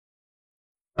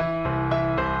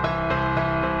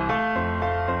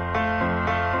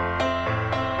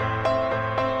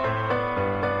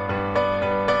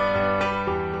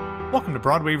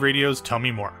Broadway Radio's Tell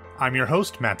Me More. I'm your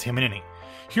host, Matt Tamanini.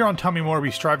 Here on Tell Me More, we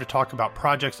strive to talk about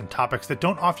projects and topics that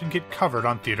don't often get covered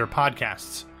on theater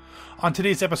podcasts. On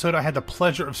today's episode, I had the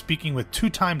pleasure of speaking with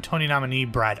two-time Tony nominee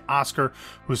Brad Oscar,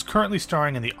 who is currently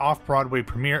starring in the off-Broadway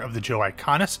premiere of the Joe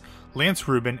Iconis, Lance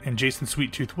Rubin, and Jason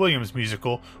Sweet-Tooth Williams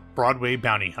musical, Broadway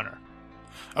Bounty Hunter.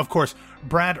 Of course,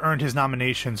 Brad earned his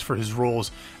nominations for his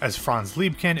roles as Franz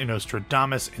Liebkind in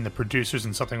Nostradamus and The Producers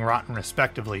in Something Rotten,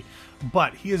 respectively,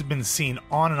 but he has been seen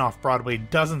on and off Broadway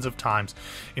dozens of times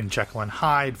in Jekyll and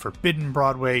Hyde, Forbidden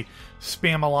Broadway,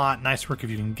 Spam-A-Lot, Nice Work If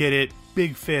You Can Get It,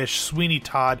 Big Fish, Sweeney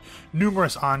Todd,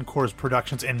 numerous encores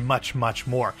productions, and much, much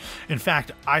more. In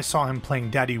fact, I saw him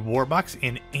playing Daddy Warbucks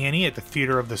in Annie at the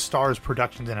Theater of the Stars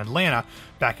Productions in Atlanta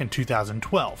back in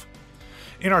 2012.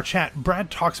 In our chat, Brad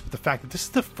talks about the fact that this is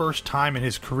the first time in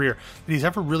his career that he's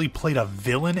ever really played a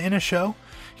villain in a show.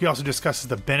 He also discusses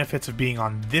the benefits of being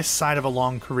on this side of a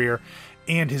long career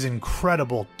and his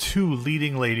incredible two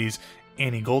leading ladies,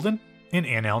 Annie Golden and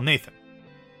Ann L. Nathan.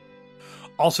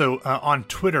 Also, on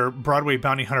Twitter, Broadway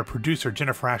Bounty Hunter producer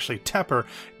Jennifer Ashley Tepper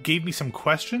gave me some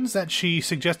questions that she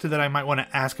suggested that I might want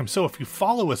to ask him. So if you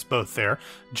follow us both there,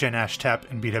 Jen Ash Tep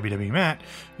and BWW Matt,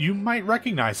 you might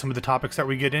recognize some of the topics that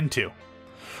we get into.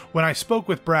 When I spoke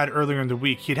with Brad earlier in the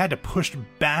week, he'd had to push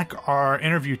back our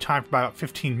interview time for about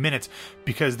 15 minutes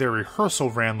because their rehearsal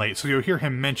ran late, so you'll hear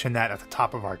him mention that at the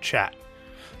top of our chat.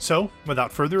 So,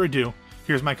 without further ado,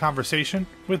 here's my conversation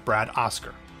with Brad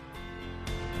Oscar.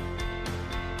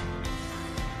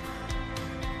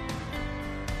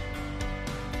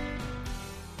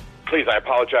 Please, I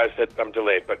apologize that I'm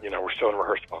delayed, but, we're still in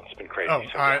rehearsal. It's been crazy. Oh,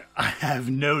 so, I have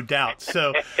no doubt.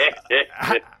 So,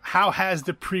 how has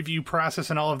the preview process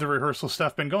and all of the rehearsal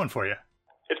stuff been going for you?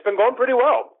 It's been going pretty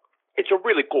well. It's a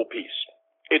really cool piece.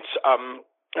 It's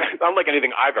unlike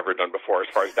anything I've ever done before as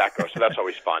far as that goes, so that's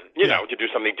always fun. To do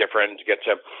something different, to get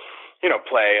to,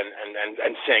 play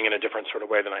and sing in a different sort of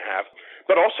way than I have.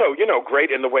 But also,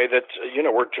 great in the way that,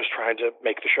 we're just trying to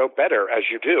make the show better, as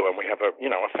you do. And we have a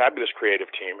fabulous creative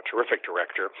team, a terrific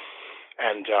director.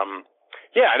 And,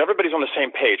 and everybody's on the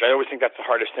same page. I always think that's the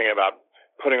hardest thing about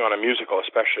putting on a musical,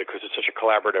 especially because it's such a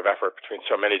collaborative effort between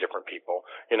so many different people,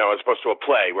 as opposed to a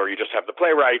play where you just have the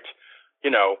playwright,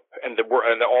 and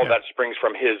all that springs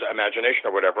from his imagination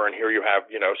or whatever. And here you have,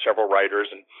 several writers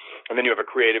and then you have a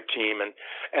creative team.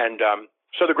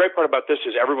 So the great part about this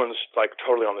is everyone's like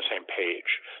totally on the same page.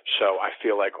 So I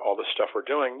feel like all the stuff we're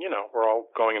doing, we're all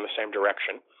going in the same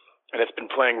direction, and it's been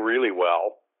playing really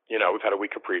well. We've had a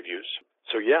week of previews.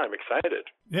 So yeah, I'm excited.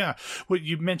 Yeah. Well,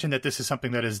 you mentioned that this is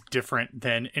something that is different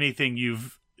than anything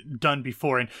you've done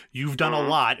before, and you've done a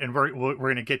lot, and we're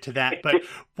going to get to that. But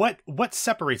what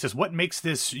separates this? What makes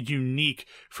this unique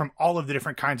from all of the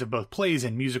different kinds of both plays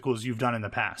and musicals you've done in the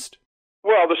past?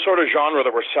 Well, the sort of genre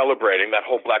that we're celebrating, that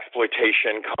whole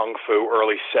blaxploitation, kung fu,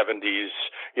 early 70s,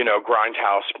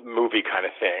 grindhouse movie kind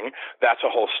of thing, that's a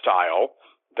whole style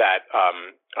that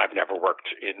I've never worked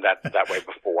in that way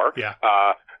before. Yeah.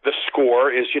 The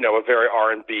score is, a very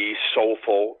R&B,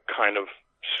 soulful kind of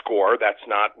score. That's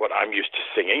not what I'm used to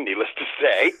singing, needless to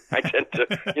say. I tend to,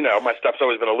 my stuff's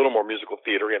always been a little more musical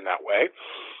theater in that way.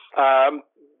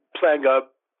 Playing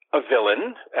a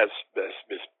villain, as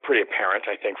is pretty apparent,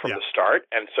 I think, from the start.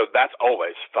 And so that's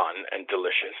always fun and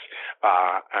delicious.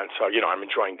 And so, I'm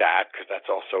enjoying that because that's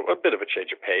also a bit of a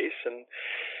change of pace. And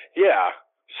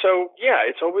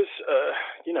it's always,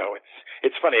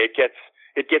 it's funny. It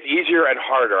gets easier and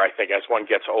harder, I think, as one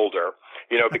gets older,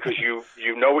 because you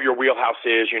know what your wheelhouse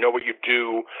is, you know what you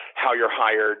do, how you're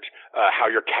hired,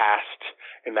 how you're cast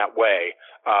in that way.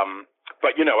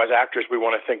 But, as actors, we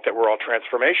want to think that we're all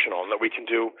transformational and that we can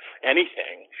do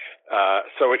anything.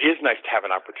 So it is nice to have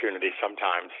an opportunity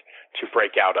sometimes to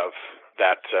break out of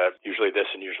that, usually this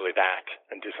and usually that,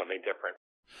 and do something different.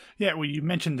 Yeah, well, you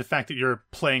mentioned the fact that you're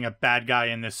playing a bad guy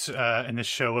in this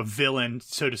show, a villain,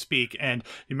 so to speak, and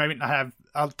you might not have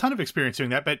a ton of experience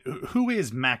doing that, but who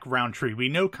is Mac Roundtree? We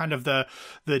know kind of the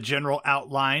general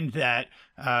outline that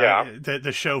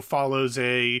the show follows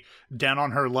a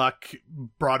down-on-her-luck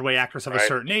Broadway actress of a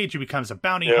certain age who becomes a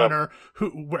bounty hunter.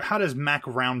 How does Mac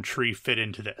Roundtree fit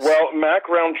into this? Well, Mac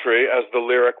Roundtree, as the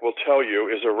lyric will tell you,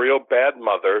 is a real bad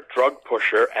mother, drug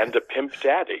pusher, and a pimp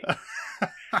daddy.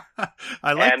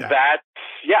 I like that.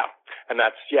 And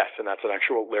that's an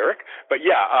actual lyric. But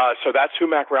so that's who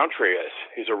Mac Roundtree is.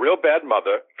 He's a real bad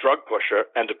mother, drug pusher,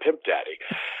 and a pimp daddy.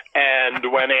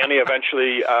 And when Annie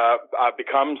eventually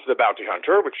becomes the bounty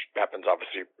hunter, which happens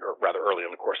obviously rather early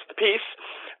in the course of the piece,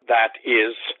 that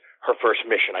is her first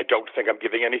mission. I don't think I'm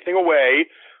giving anything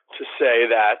away to say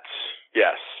that,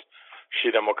 yes,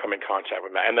 she then will come in contact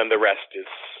with Mac. And then the rest is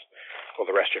well,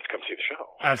 the rest you have to come see the show.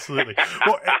 Absolutely.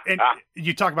 Well, and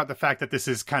you talk about the fact that this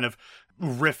is kind of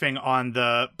riffing on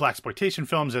the blaxploitation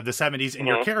films of the 70s, and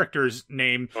your character's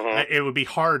name, it would be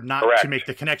hard not to make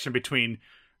the connection between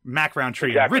Mac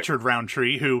Roundtree and Richard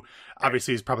Roundtree, who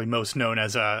obviously is probably most known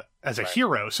as a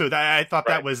hero. So I thought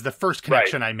that was the first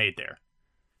connection I made there.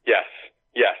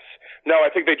 Yes. No,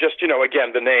 I think they just, again,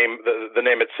 the name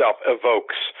itself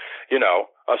evokes,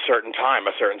 a certain time,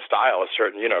 a certain style, a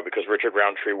certain, because Richard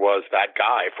Roundtree was that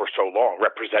guy for so long,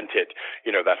 represented,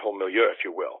 that whole milieu, if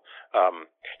you will.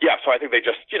 So I think they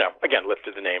just, again,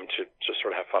 lifted the name to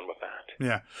sort of have fun with that.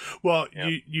 Yeah. Well,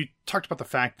 you talked about the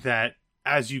fact that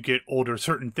as you get older,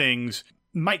 certain things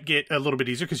might get a little bit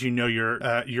easier because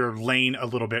your lane a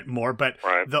little bit more, but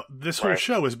this whole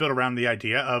show is built around the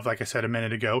idea of, like I said a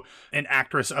minute ago, an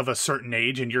actress of a certain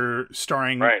age, and you're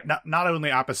starring not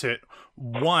only opposite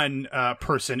one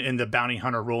person in the bounty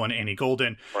hunter role in Annie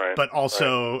Golden, but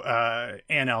also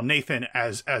Ann L. Nathan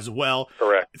as well.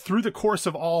 Correct. Through the course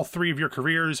of all three of your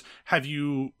careers, have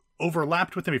you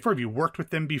overlapped with them before? Have you worked with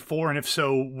them before? And if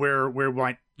so, where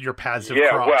might your paths have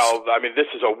crossed? Well, I mean, this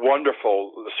is a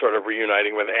wonderful sort of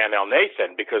reuniting with Ann L.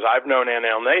 Nathan, because I've known Ann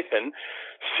L. Nathan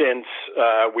since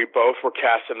we both were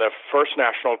cast in the first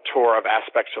national tour of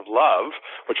Aspects of Love,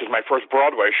 which was my first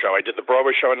Broadway show. I did the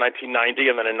Broadway show in 1990,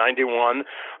 and then in 91,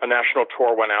 a national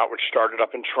tour went out, which started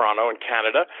up in Toronto in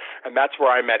Canada, and that's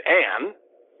where I met Ann.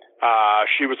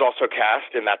 She was also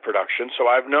cast in that production, so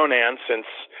I've known Ann since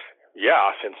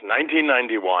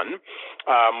 1991.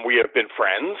 We have been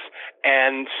friends,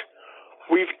 and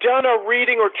we've done a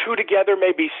reading or two together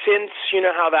maybe since, you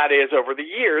know how that is over the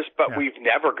years, but we've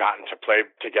never gotten to play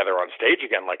together on stage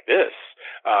again like this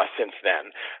since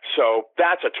then. So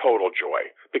that's a total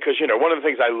joy, because, one of the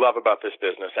things I love about this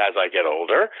business as I get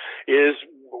older is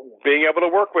being able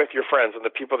to work with your friends and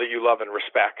the people that you love and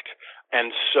respect.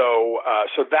 And so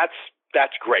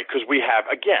that's great, because we have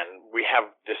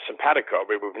this simpatico.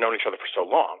 We've known each other for so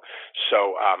long.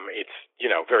 So it's,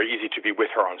 very easy to be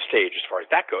with her on stage as far as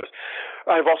that goes.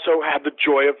 I've also had the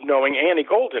joy of knowing Annie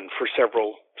Golden for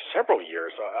several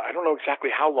years. I don't know exactly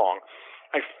how long.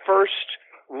 I first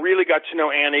really got to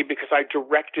know Annie because I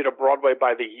directed a Broadway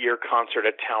by the Year concert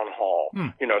at Town Hall.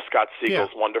 Scott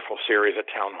Siegel's wonderful series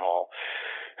at Town Hall.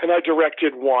 And I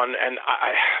directed one, and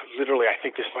I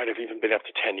think this might have even been up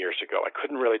to 10 years ago. I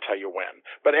couldn't really tell you when.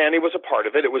 But Annie was a part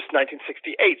of it. It was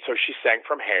 1968, so she sang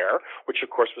from Hair, which, of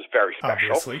course, was very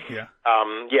special. Obviously, yeah.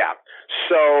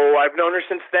 So I've known her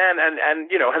since then, and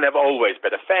I've always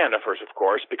been a fan of hers, of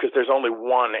course, because there's only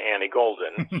one Annie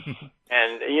Golden.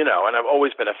 and I've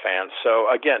always been a fan. So,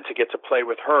 again, to get to play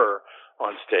with her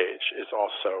on stage is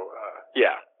also,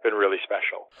 been really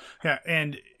special. Yeah,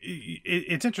 and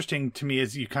it's interesting to me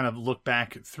as you kind of look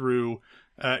back through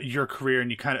your career,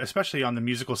 and you kind of, especially on the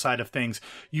musical side of things,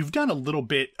 you've done a little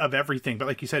bit of everything, but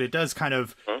like you said, it does kind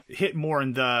of hit more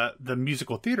in the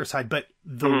musical theater side, but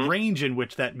the range in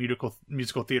which that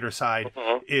musical theater side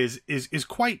is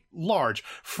quite large,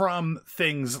 from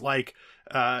things like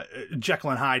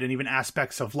Jekyll and Hyde and even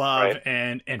Aspects of Love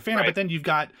and Phantom, but then you've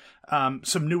got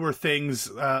some newer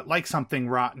things like Something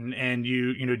Rotten, and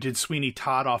you did Sweeney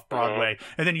Todd off Broadway,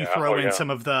 and then you throw in some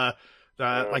of the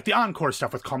like the encore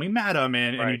stuff with Call Me Madam,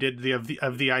 and you did the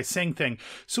Of the I Sing thing.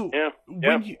 So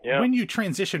when you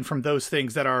transition from those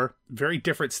things that are very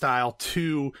different style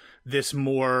to this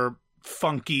more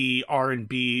funky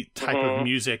R&B type of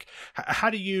music, how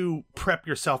do you prep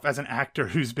yourself as an actor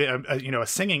who's been a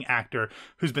singing actor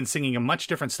who's been singing a much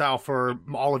different style for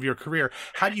all of your career?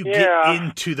 How do you get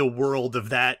into the world of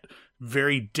that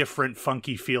very different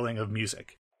funky feeling of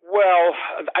music? Well,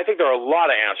 I think there are a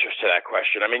lot of answers to that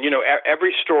question. I mean,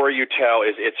 every story you tell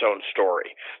is its own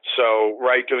story. So,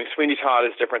 doing Sweeney Todd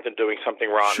is different than doing Something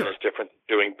Rotten, is different than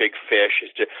doing Big Fish,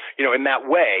 in that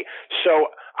way.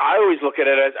 So I always look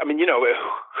at it as,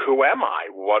 who am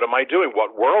I? What am I doing?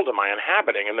 What world am I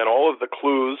inhabiting? And then all of the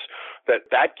clues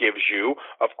that gives you.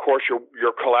 Of course,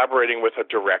 you're collaborating with a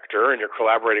director, and you're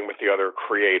collaborating with the other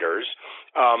creators.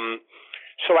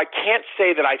 So I can't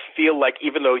say that I feel like,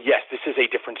 even though, yes, this is a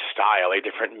different style, a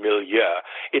different milieu,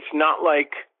 it's not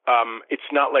like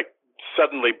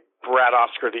suddenly Brad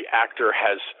Oscar, the actor,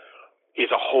 is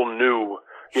a whole new,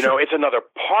 it's another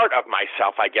part of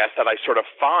myself, I guess, that I sort of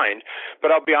find.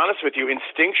 But I'll be honest with you,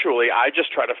 instinctually, I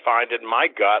just try to find in my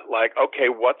gut, like,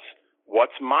 okay, what's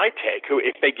my take?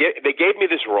 If they gave me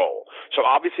this role, so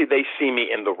obviously they see me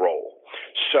in the role.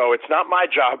 So it's not my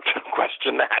job to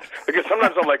question that, because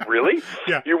sometimes I'm like, really?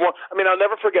 Yeah. I'll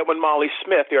never forget when Molly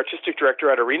Smith, the artistic director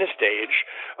at Arena Stage,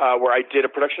 where I did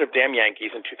a production of Damn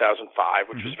Yankees in 2005,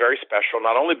 which was very special,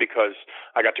 not only because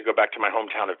I got to go back to my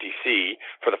hometown of D.C.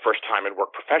 for the first time and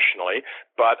work professionally,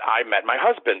 but I met my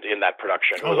husband in that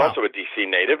production, who was also a D.C.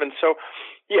 native. And so,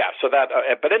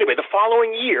 but anyway, the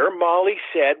following year, Molly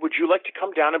said, would you like to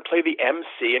come down and play the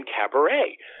MC in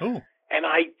Cabaret? Oh. And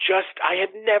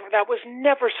that was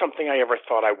never something I ever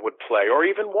thought I would play or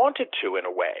even wanted to, in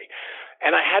a way.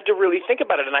 And I had to really think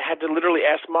about it, and I had to literally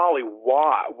ask Molly,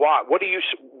 why do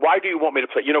you want me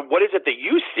to play? What is it that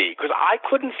you see? Because I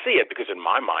couldn't see it, because in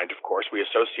my mind, of course, we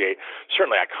associate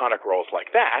certainly iconic roles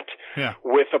like that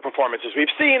with the performances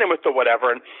we've seen and with the whatever,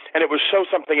 and it was so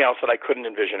something else that I couldn't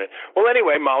envision it. Well,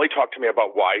 anyway, Molly talked to me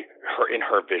about why in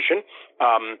her vision.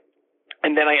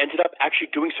 And then I ended up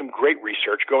actually doing some great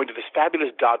research, going to this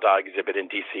fabulous Dada exhibit in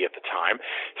D.C. at the time,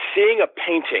 seeing a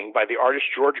painting by the artist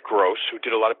George Gross, who did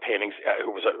a lot of paintings,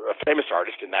 who was a famous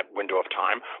artist in that window of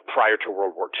time prior to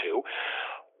World War II.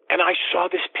 And I saw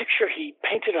this picture he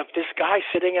painted of this guy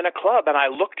sitting in a club, and I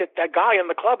looked at that guy in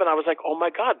the club, and I was like, oh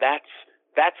my God,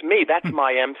 that's me. That's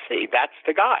my MC. That's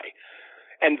the guy.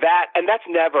 And that's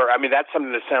never, that's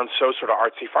something that sounds so sort of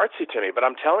artsy-fartsy to me, but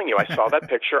I'm telling you, I saw that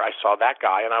picture, I saw that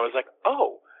guy, and I was like,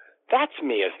 oh, that's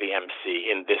me as the MC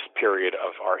in this period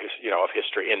of of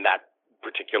history, in that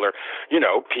particular,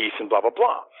 piece, and blah, blah,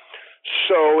 blah.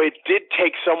 So it did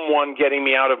take someone getting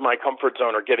me out of my comfort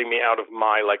zone, or getting me out of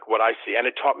my, what I see. And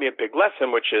it taught me a big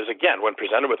lesson, which is, again, when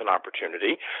presented with an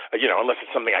opportunity, unless it's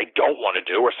something I don't want to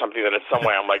do, or something that in some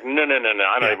way I'm like, no,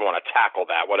 I don't even want to tackle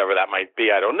that, whatever that might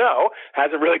be. I don't know.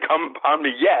 Hasn't really come upon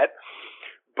me yet.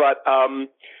 But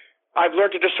I've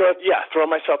learned to just sort of, throw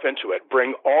myself into it,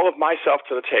 bring all of myself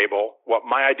to the table, what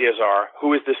my ideas are,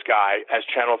 who is this guy as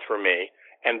channeled through me,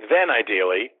 and then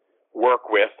ideally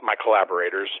work with my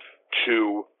collaborators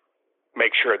to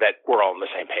make sure that we're all on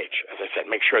the same page. As I said,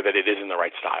 make sure that it is in the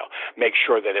right style, make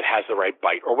sure that it has the right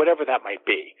bite, or whatever that might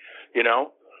be,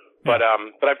 But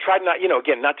I've tried not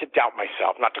to doubt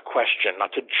myself, not to question,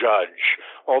 not to judge,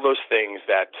 all those things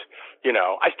that,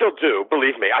 I still do.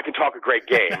 Believe me, I can talk a great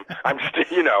game. I'm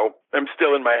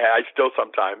still in my head. I still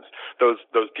sometimes those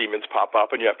demons pop up,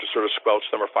 and you have to sort of squelch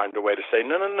them or find a way to say,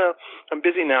 no, I'm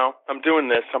busy now. I'm doing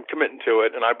this. I'm committing to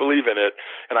it, and I believe in it,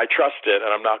 and I trust it,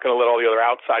 and I'm not going to let all the other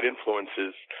outside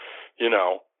influences,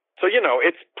 So,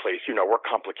 we're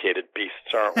complicated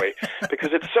beasts, aren't we?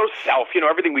 Because it's so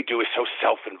everything we do is so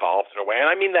self-involved in a way. And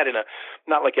I mean that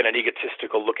not like in an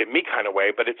egotistical look at me kind of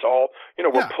way, but it's all,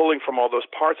 we're pulling from all those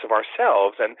parts of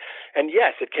ourselves. And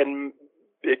yes, it can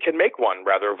make one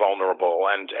rather vulnerable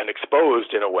and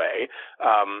exposed in a way.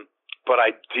 But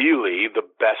ideally, the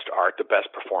best art, the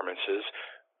best performances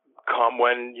come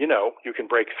when, you can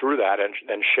break through that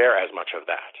and share as much of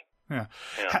that. Yeah.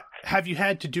 Have you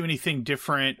had to do anything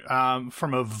different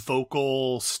from a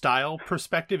vocal style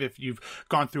perspective? If you've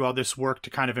gone through all this work to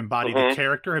kind of embody the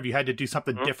character, have you had to do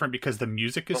something different because the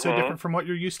music is so different from what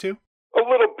you're used to? A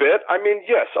little bit.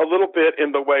 Yes, a little bit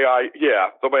in the way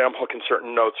the way I'm hooking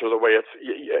certain notes, or the way it's,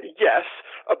 yes,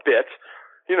 a bit.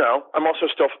 I'm also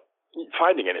still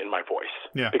finding it in my voice.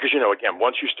 Yeah. Because, again,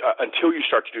 once until you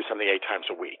start to do something 8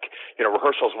 times a week,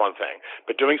 rehearsal is one thing,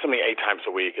 but doing something 8 times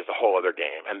a week is a whole other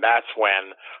game. And that's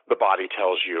when the body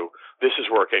tells you this is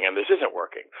working and this isn't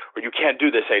working, or you can't do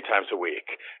this 8 times a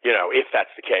week, if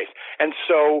that's the case. And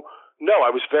so, no,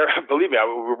 I was believe me,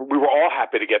 we were all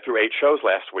happy to get through 8 shows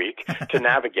last week to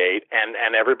navigate, and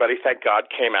everybody, thank God,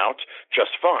 came out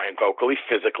just fine, vocally,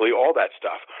 physically, all that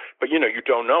stuff. But, you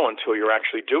don't know until you're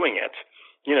actually doing it,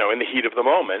 in the heat of the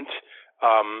moment.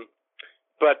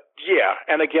 But yeah,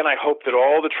 and again, I hope that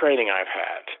all the training I've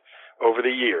had over the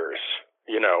years,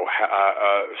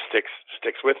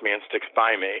 sticks with me and sticks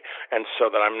by me. And so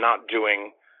that I'm not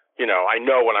doing, I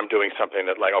know when I'm doing something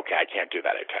that, like, okay, I can't do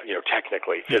that,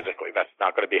 technically, physically, that's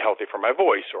not going to be healthy for my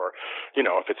voice, or,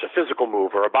 if it's a physical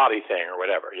move or a body thing or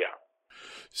whatever. Yeah.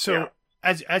 So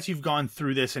as you've gone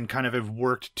through this and kind of have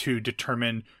worked to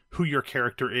determine who your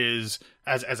character is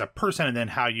as a person, and then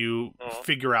how you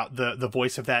figure out the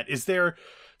voice of that, is there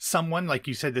someone, like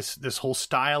you said, this whole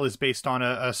style is based on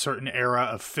a certain era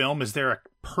of film? Is there a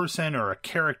person or a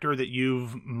character that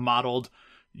you've modeled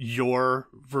your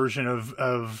version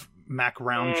of Mac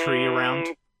Roundtree around?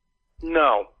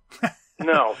 No,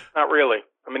 not really.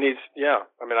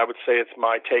 I would say it's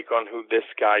my take on who this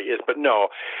guy is, but no,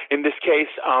 in this case,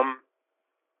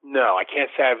 no, I can't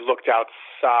say I've looked outside,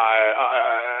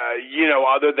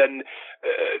 other than,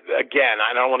 again,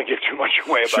 I don't want to give too much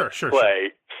away about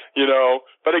play.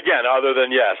 But again, other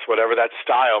than, yes, whatever that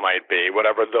style might be,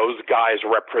 whatever those guys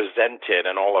represented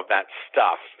and all of that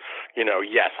stuff,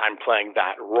 yes, I'm playing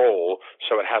that role,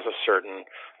 so it has a certain,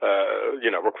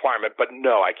 requirement. But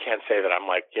no, I can't say that I'm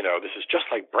like, this is just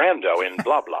like Brando in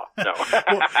blah, blah. No.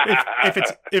 Well,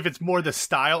 if it's more the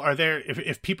style,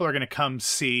 if people are going to come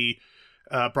see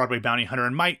Broadway Bounty Hunter,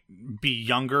 and might be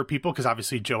younger people, because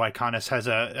obviously Joe Iconis has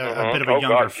a bit of a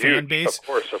younger fan base.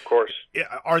 Of course.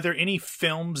 Are there any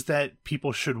films that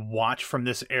people should watch from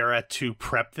this era to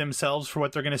prep themselves for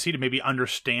what they're going to see, to maybe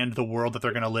understand the world that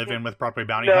they're going to live in with Broadway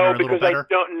Bounty Hunter a little better?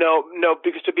 No,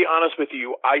 because to be honest with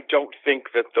you, I don't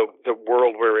think that the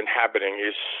world we're inhabiting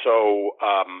is so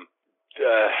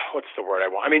what's the word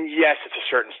I want? I mean, yes, it's a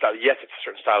certain style. Yes, it's a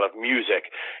certain style of music.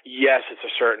 Yes, it's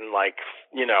a certain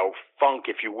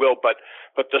funk, if you will. But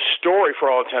the story,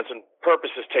 for all intents and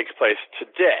purposes, takes place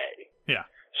today. Yeah.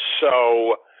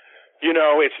 So,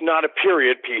 it's not a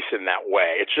period piece in that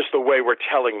way. It's just the way we're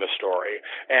telling the story.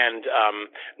 And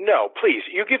no, please,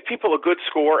 you give people a good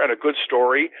score and a good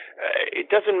story. It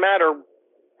doesn't matter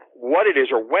what it is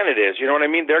or when it is, you know what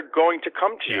I mean? They're going to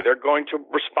come to you. They're going to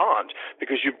respond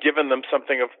because you've given them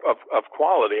something of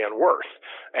quality and worth.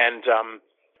 And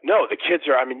no, the kids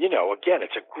are, again,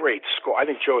 it's a great score. I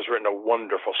think Joe's written a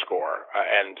wonderful score.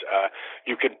 And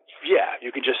you can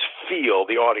just feel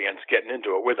the audience getting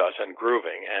into it with us and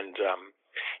grooving. And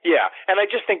and I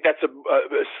just think that's a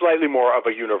slightly more of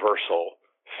a universal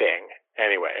thing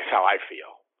anyway, is how I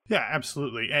feel. Yeah,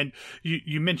 absolutely. And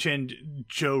you mentioned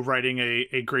Joe writing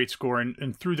a great score,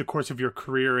 and through the course of your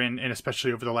career, and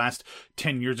especially over the last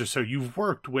 10 years or so, you've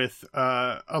worked with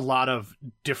a lot of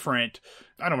different,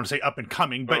 I don't want to say up and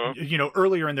coming, but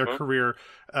earlier in their career,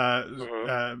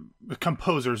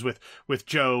 composers with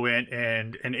Joe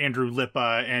and Andrew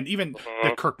Lippa, and even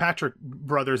the Kirkpatrick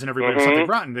brothers and everybody of Something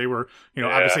Rotten. They were,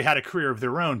 obviously had a career of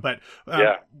their own. But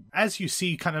as you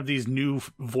see kind of these new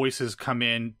voices come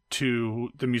in to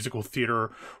the musical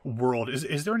theater world,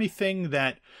 is there anything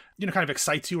that kind of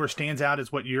excites you or stands out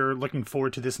as what you're looking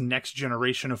forward to this next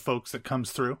generation of folks that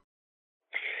comes through?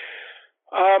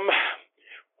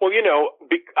 Well,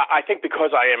 I think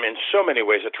because I am in so many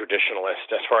ways a traditionalist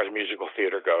as far as musical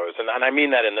theater goes, and I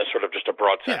mean that in this sort of just a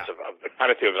broad sense of the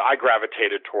kind of theater that I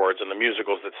gravitated towards and the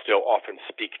musicals that still often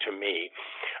speak to me.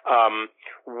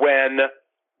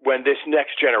 When this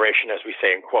next generation, as we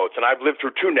say in quotes, and I've lived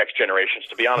through two next generations,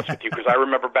 to be honest with you, because I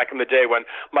remember back in the day when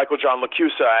Michael John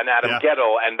LaChiusa and Adam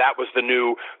Gettle, and that was the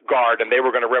new guard, and they were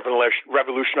going to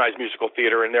revolutionize musical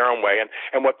theater in their own way.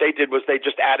 And what they did was they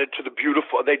just added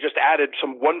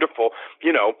some wonderful,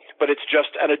 but it's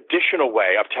just an additional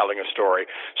way of telling a story.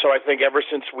 So I think ever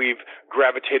since we've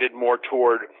gravitated more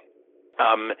toward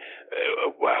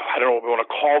I don't know what we want to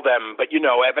call them, but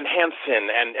Evan Hansen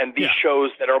and these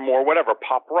shows that are more whatever,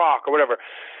 pop rock or whatever.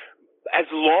 As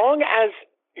long as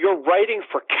you're writing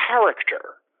for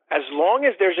character, as long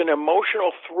as there's an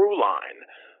emotional through line,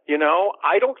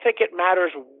 I don't think it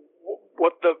matters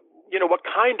what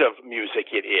kind of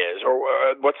music it is or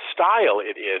what style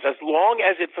it is, as long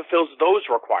as it fulfills those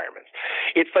requirements.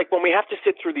 It's like when we have to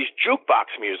sit through these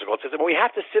jukebox musicals, it's when we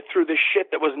have to sit through this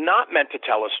shit that was not meant to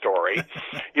tell a story,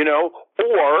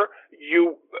 or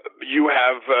you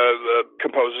have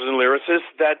composers and lyricists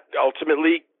that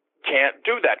ultimately can't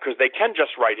do that because they can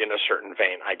just write in a certain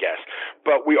vein, I guess.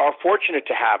 But we are fortunate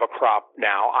to have a crop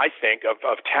now, I think, of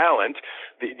talent,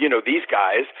 these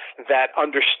guys that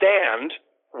understand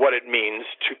what it means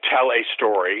to tell a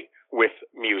story with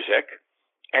music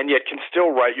and yet can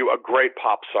still write you a great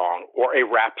pop song or a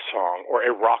rap song or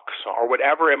a rock song or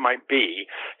whatever it might be,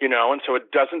 and so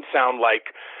it doesn't sound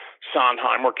like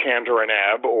Sondheim or Kander and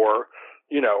Ebb or,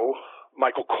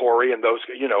 Michael Corey and those,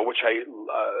 which I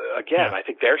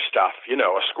think their stuff,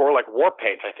 a score like War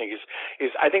Paint, I think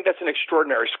I think that's an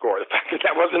extraordinary score. The fact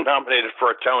that wasn't nominated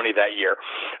for a Tony that year.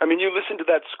 I mean, you listen to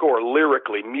that score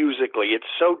lyrically, musically,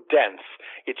 it's so dense.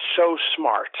 It's so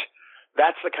smart.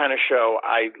 That's the kind of show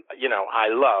I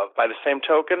love. By the same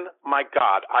token, my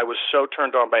God, I was so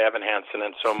turned on by Evan Hansen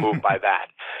and so moved by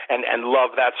that and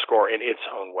love that score in its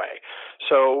own way.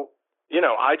 So,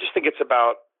 I just think it's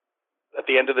about, at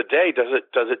the end of the day, does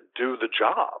it do the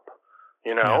job?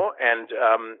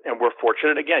 And we're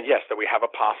fortunate again, yes, that we have a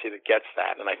posse that gets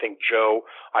that. And I think Joe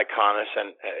Iconis,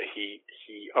 and he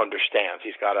understands.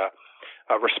 He's got a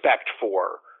respect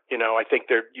for, I think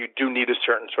you do need a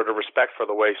certain sort of respect for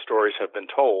the way stories have been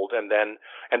told, and then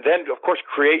of course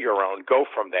create your own, go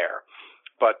from there.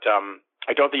 But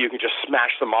I don't think you can just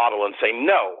smash the model and say,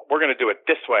 no, we're going to do it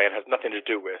this way. It has nothing to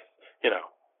do with,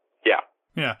 Yeah.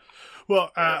 Yeah. Well,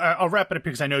 I'll wrap it up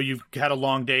because I know you've had a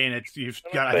long day and I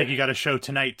think you got a show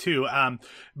tonight too.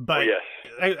 But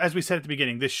as we said at the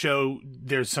beginning, this show,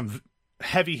 there's some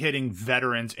heavy hitting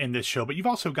veterans in this show, but you've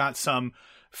also got some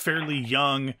fairly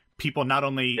young people, not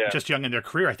only just young in their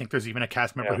career. I think there's even a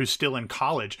cast member who's still in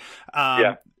college.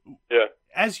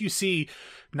 As you see,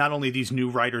 not only these new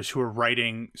writers who are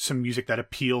writing some music that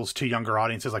appeals to younger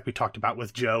audiences, like we talked about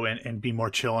with Joe and Be More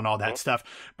Chill and all that stuff,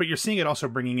 but you're seeing it also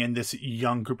bringing in this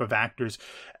young group of actors.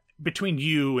 Between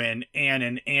you and Ann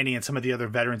and Annie and some of the other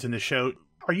veterans in the show,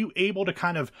 are you able to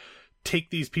kind of take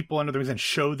these people under the wings and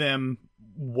show them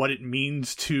what it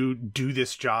means to do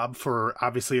this job for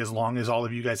obviously as long as all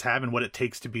of you guys have and what it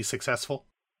takes to be successful?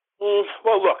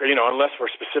 Well, look, unless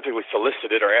we're specifically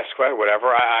solicited or asked or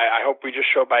whatever, I hope we just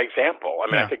show by example.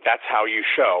 I mean, I think that's how you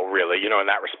show, really, in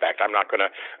that respect. I'm not gonna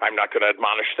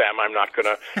admonish them. I'm not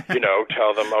gonna,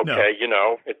 tell them, okay,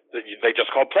 they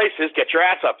just called places, get your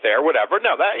ass up there, whatever.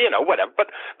 No, that, whatever.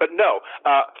 But no,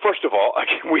 first of all,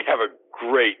 we have a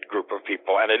great group of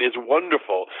people, and it is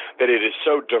wonderful that it is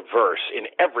so diverse in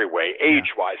every way,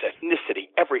 age-wise, ethnicity,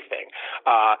 everything,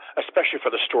 especially for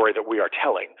the story that we are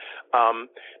telling.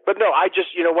 But no, I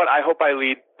just, I hope I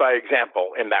lead by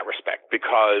example in that respect,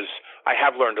 because I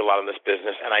have learned a lot in this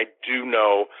business, and I do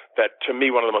know that, to me,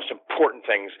 one of the most important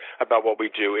things about what we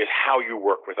do is how you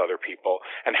work with other people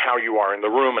and how you are in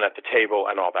the room and at the table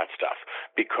and all that stuff,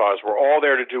 because we're all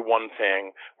there to do one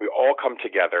thing. We all come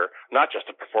together, not just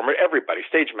a performer, everybody,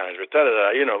 stage management,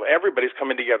 everybody's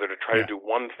coming together to try to do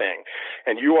one thing,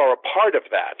 and you are a part of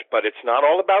that. But it's not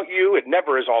all about you. It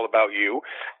never is all about you,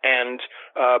 and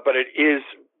but it is.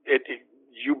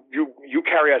 You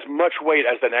carry as much weight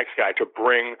as the next guy to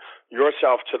bring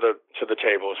yourself to the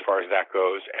table as far as that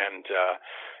goes, and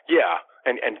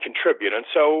and contribute. And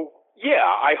so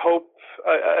I hope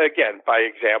again by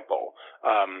example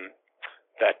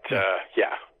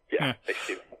they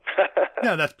see that.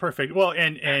 No, that's perfect. Well,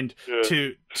 and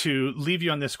to leave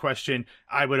you on this question,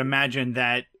 I would imagine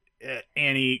that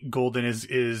Annie Golden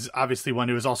is obviously one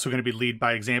who is also going to be lead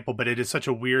by example, but it is such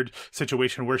a weird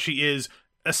situation where she is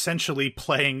essentially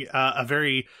playing a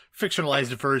very fictionalized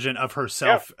version of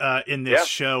herself in this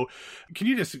show. Can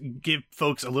you just give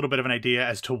folks a little bit of an idea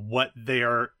as to what they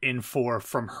are in for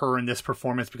from her in this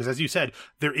performance? Because as you said,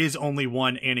 there is only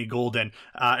one Annie Golden,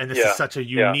 and this is such a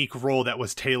unique role that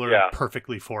was tailored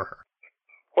perfectly for her.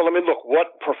 Well, I mean, look,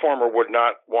 what performer would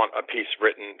not want a piece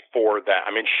written for that?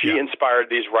 I mean, she inspired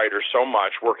these writers so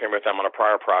much working with them on a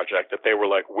prior project that they were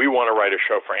like, we want to write a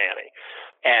show for Annie.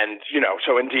 And,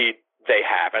 so indeed, they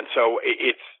have. And so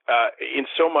it's in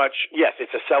so much, yes,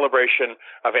 it's a celebration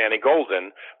of Annie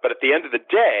Golden, but at the end of the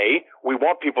day, we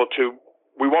want people to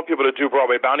do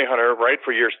Broadway Bounty Hunter, right,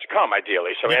 for years to come,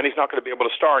 ideally. So Annie's not going to be able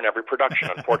to star in every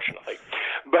production, unfortunately.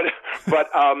 But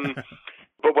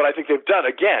what I think they've done,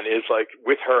 again, is like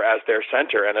with her as their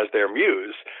center and as their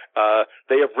muse,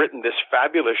 they have written this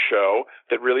fabulous show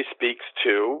that really speaks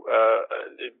to,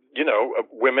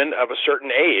 women of a certain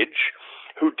age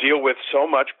who deal with so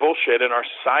much bullshit in our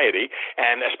society,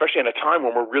 and especially in a time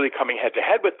when we're really coming head to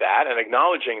head with that and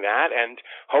acknowledging that and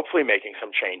hopefully making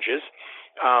some changes.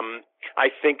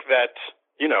 I think that,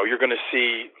 you're going to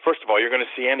see, first of all, you're going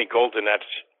to see Annie Golden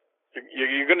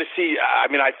you're going to see, I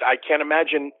mean, I can't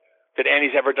imagine that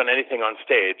Annie's ever done anything on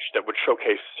stage that would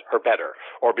showcase her better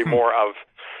or be more of,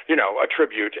 a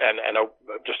tribute and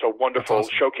just a wonderful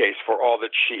showcase for all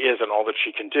that she is and all that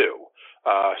she can do.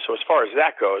 So as far as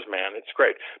that goes, man, it's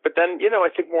great. But then, I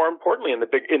think more importantly in the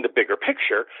bigger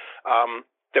picture,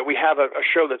 that we have a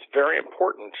show that's very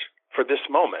important for this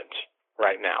moment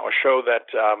right now, a show that,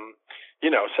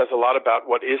 says a lot about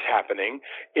what is happening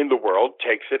in the world,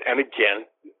 takes it, and again,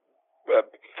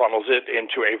 funnels it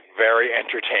into a very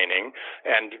entertaining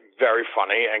and very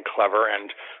funny and clever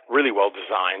and really well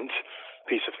designed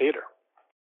piece of theater.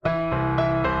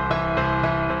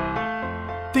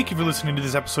 Thank you for listening to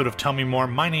this episode of Tell Me More.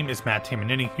 My name is Matt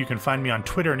Tamanini. You can find me on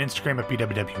Twitter and Instagram at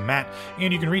BWWMatt,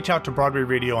 and you can reach out to Broadway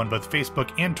Radio on both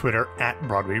Facebook and Twitter at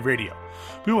Broadway Radio.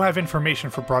 We will have information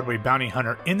for Broadway Bounty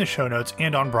Hunter in the show notes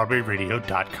and on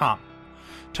BroadwayRadio.com.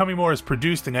 Tell Me More is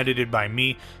produced and edited by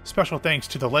me. Special thanks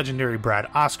to the legendary Brad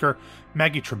Oscar,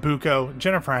 Maggie Trabucco,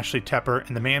 Jennifer Ashley Tepper,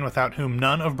 and the man without whom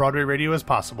none of Broadway Radio is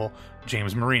possible,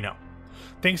 James Marino.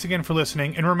 Thanks again for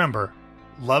listening, and remember,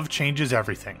 love changes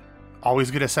everything.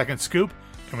 Always get a second scoop,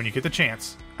 and when you get the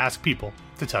chance, ask people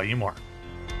to tell you more.